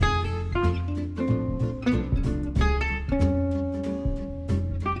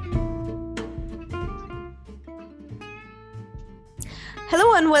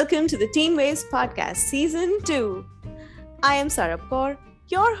Hello and welcome to the Teen Waves Podcast Season 2. I am Sarab Kaur,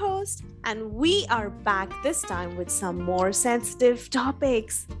 your host, and we are back this time with some more sensitive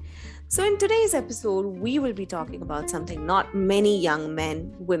topics. So, in today's episode, we will be talking about something not many young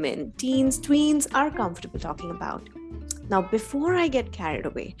men, women, teens, tweens are comfortable talking about. Now, before I get carried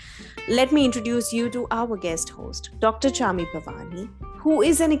away, let me introduce you to our guest host, Dr. Chami Bhavani, who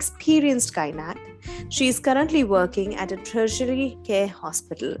is an experienced gynac. She is currently working at a tertiary care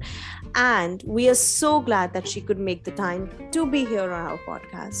hospital, and we are so glad that she could make the time to be here on our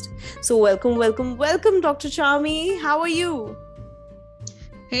podcast. So, welcome, Dr. Chami. How are you?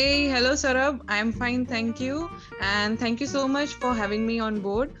 Hey, hello Sarab. I'm fine, thank you. And thank you so much for having me on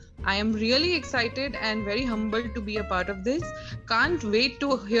board. I am really excited and very humbled to be a part of this. Can't wait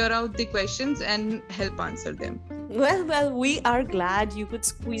to hear out the questions and help answer them. Well, we are glad you could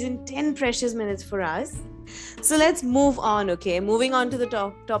squeeze in 10 precious minutes for us. So let's move on, okay? Moving on to the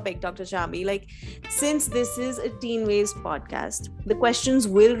topic, Dr. Chami. Since this is a Teen Waves podcast, the questions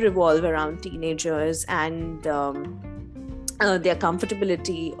will revolve around teenagers and their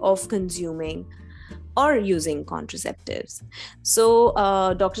comfortability of consuming or using contraceptives. So,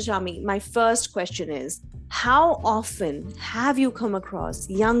 Dr. Chami, my first question is, how often have you come across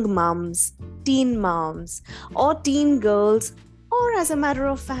young moms, or teen girls, or as a matter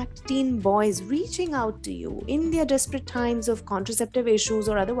of fact, teen boys reaching out to you in their desperate times of contraceptive issues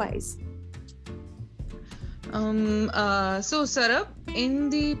or otherwise? So, Sarab, in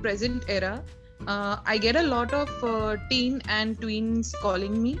the present era, I get a lot of teen and tweens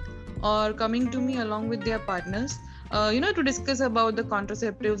calling me or coming to me along with their partners, to discuss about the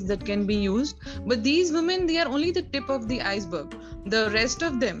contraceptives that can be used. But these women, they are only the tip of the iceberg. The rest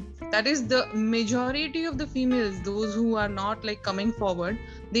of them, that is the majority of the females, those who are not coming forward,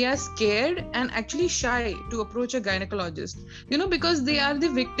 they are scared and actually shy to approach a gynecologist, because they are the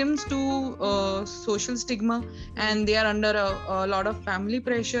victims to social stigma, and they are under a lot of family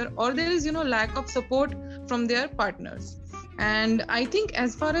pressure, or there is lack of support from their partners. And I think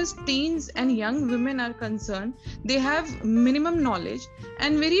as far as teens and young women are concerned, they have minimum knowledge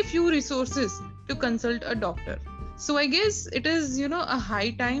and very few resources to consult a doctor. So I guess it is, a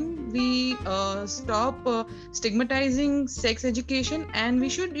high time we stop stigmatizing sex education, and we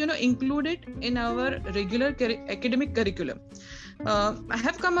should, include it in our regular academic curriculum. I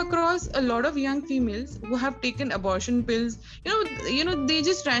have come across a lot of young females who have taken abortion pills. They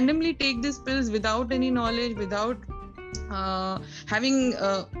just randomly take these pills without any knowledge, without having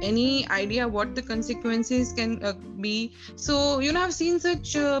any idea what the consequences can be. So I've seen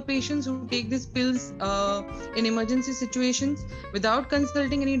such patients who take these pills in emergency situations without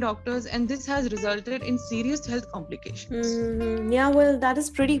consulting any doctors, and this has resulted in serious health complications. Mm-hmm. Yeah, well, that is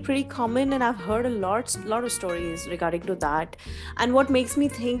pretty common, and I've heard a lot of stories regarding to that. And what makes me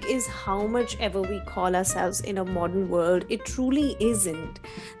think is how much ever we call ourselves in a modern world, it truly isn't.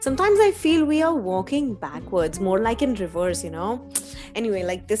 Sometimes I feel we are walking backwards, more like in reverse.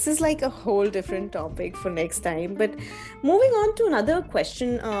 Anyway, this is a whole different topic for next time. But moving on to another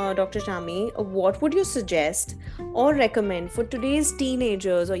question, Dr. Chami, what would you suggest or recommend for today's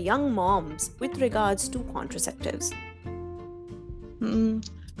teenagers or young moms with regards to contraceptives?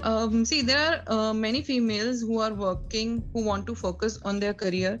 See, there are many females who are working, who want to focus on their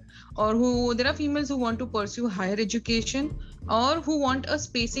career, or there are females who want to pursue higher education, or who want a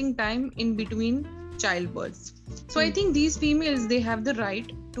spacing time in between childbirths. So I think these females, they have the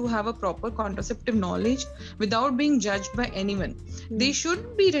right to have a proper contraceptive knowledge without being judged by anyone. They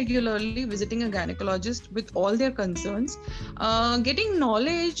should be regularly visiting a gynecologist with all their concerns. Getting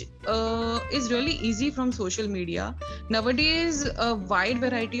knowledge is really easy from social media. Nowadays, a wide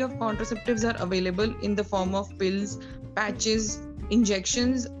variety of contraceptives are available in the form of pills, patches,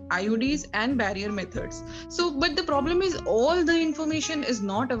 injections, IUDs, and barrier methods. But the problem is all the information is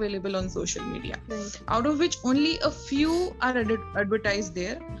not available on social media, out of which only a few are advertised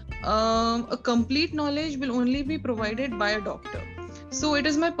there. A complete knowledge will only be provided by a doctor. So it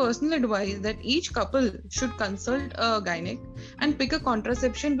is my personal advice that each couple should consult a gynec and pick a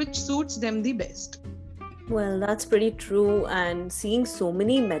contraception which suits them the best. Well, that's pretty true. And seeing so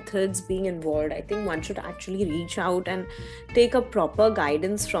many methods being involved, I think one should actually reach out and take a proper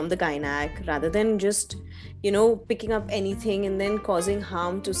guidance from the gynac rather than just, picking up anything and then causing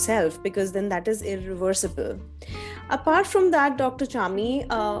harm to self, because then that is irreversible. Apart from that, Dr. Chami,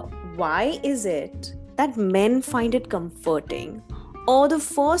 why is it that men find it comforting, or the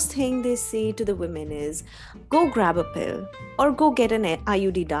first thing they say to the women is, go grab a pill or go get an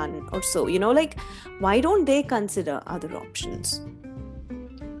IUD done or so, Mm, why don't they consider other options?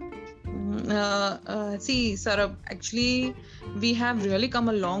 See, Sarab, actually, we have really come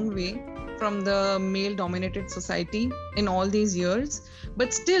a long way from the male dominated society in all these years,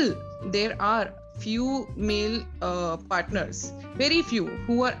 but still, there are few male partners, very few,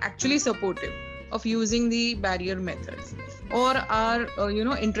 who are actually supportive of using the barrier methods or are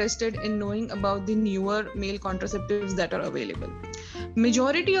interested in knowing about the newer male contraceptives that are available.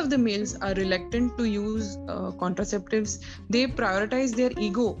 Majority of the males are reluctant to use contraceptives. They prioritize their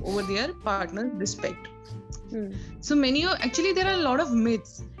ego over their partner's respect. So actually there are a lot of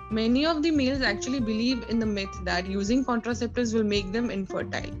myths. Many of the males actually believe in the myth that using contraceptives will make them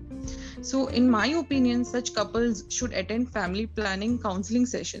infertile. So in my opinion, such couples should attend family planning counseling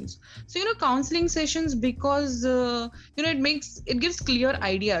sessions. So counseling sessions, because it gives clear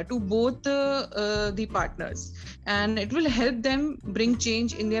idea to both the partners, and it will help them bring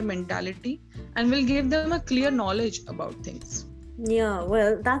change in their mentality and will give them a clear knowledge about things. Yeah,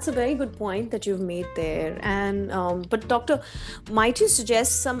 well, that's a very good point that you've made there. And but doctor, might you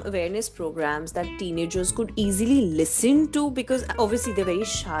suggest some awareness programs that teenagers could easily listen to? Because obviously they're very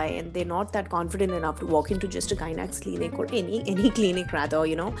shy and they're not that confident enough to walk into just a gynaec's clinic or any clinic rather,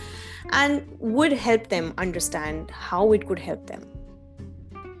 and would help them understand how it could help them.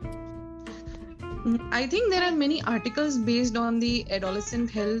 I think there are many articles based on the adolescent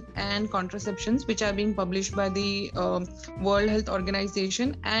health and contraceptions, which are being published by the World Health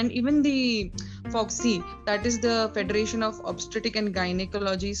Organization and even the FOGSI, that is the Federation of Obstetric and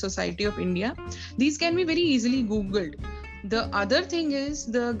Gynecology Society of India. These can be very easily Googled. The other thing is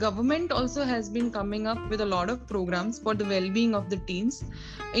the government also has been coming up with a lot of programs for the well-being of the teens.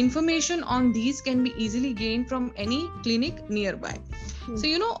 Information on these can be easily gained from any clinic nearby.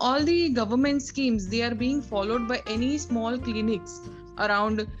 So all the government schemes, they are being followed by any small clinics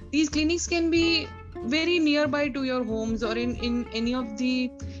around. These clinics can be very nearby to your homes or in any of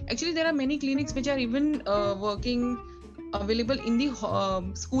the, actually there are many clinics which are even available in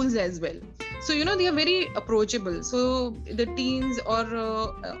the schools as well. So they are very approachable. So the teens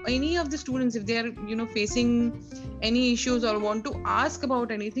or any of the students, if they are facing any issues or want to ask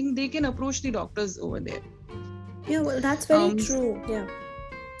about anything, they can approach the doctors over there. Yeah, well, that's very true. Yeah,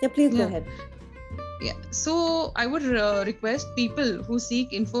 please go ahead. Yeah, so I would request people who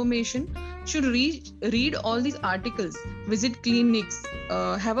seek information should read all these articles, visit clinics,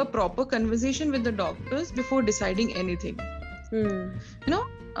 have a proper conversation with the doctors before deciding anything.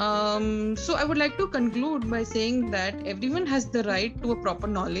 So I would like to conclude by saying that everyone has the right to a proper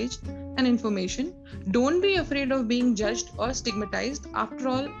knowledge and information. Don't be afraid of being judged or stigmatized. After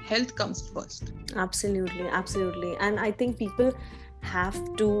all, health comes first. Absolutely. And I think people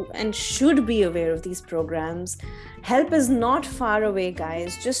have to and should be aware of these programs. Help is not far away,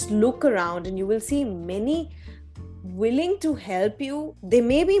 guys. Just look around and you will see many willing to help you. There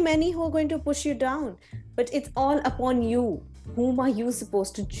may be many who are going to push you down, but it's all upon you. Whom are you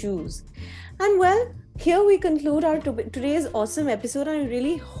supposed to choose? And well, here we conclude our today's awesome episode. I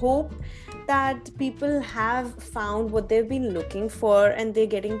really hope that people have found what they've been looking for and they're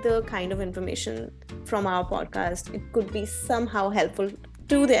getting the kind of information from our podcast. It could be somehow helpful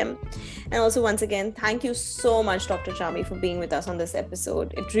to them. And also, once again, thank you so much, Dr. Chami, for being with us on this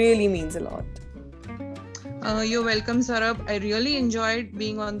episode. It really means a lot. You're welcome, Sarab. I really enjoyed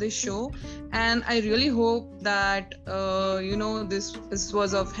being on this show, and I really hope that this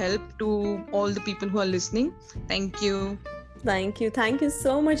was of help to all the people who are listening. Thank you. Thank you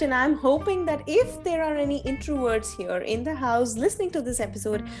so much. And I'm hoping that if there are any introverts here in the house listening to this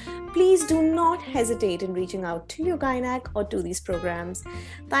episode, please do not hesitate in reaching out to your gynaec or to these programs.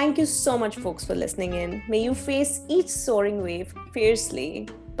 Thank you so much, folks, for listening in. May you face each soaring wave fiercely.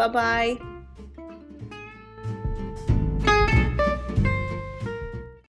 Bye-bye.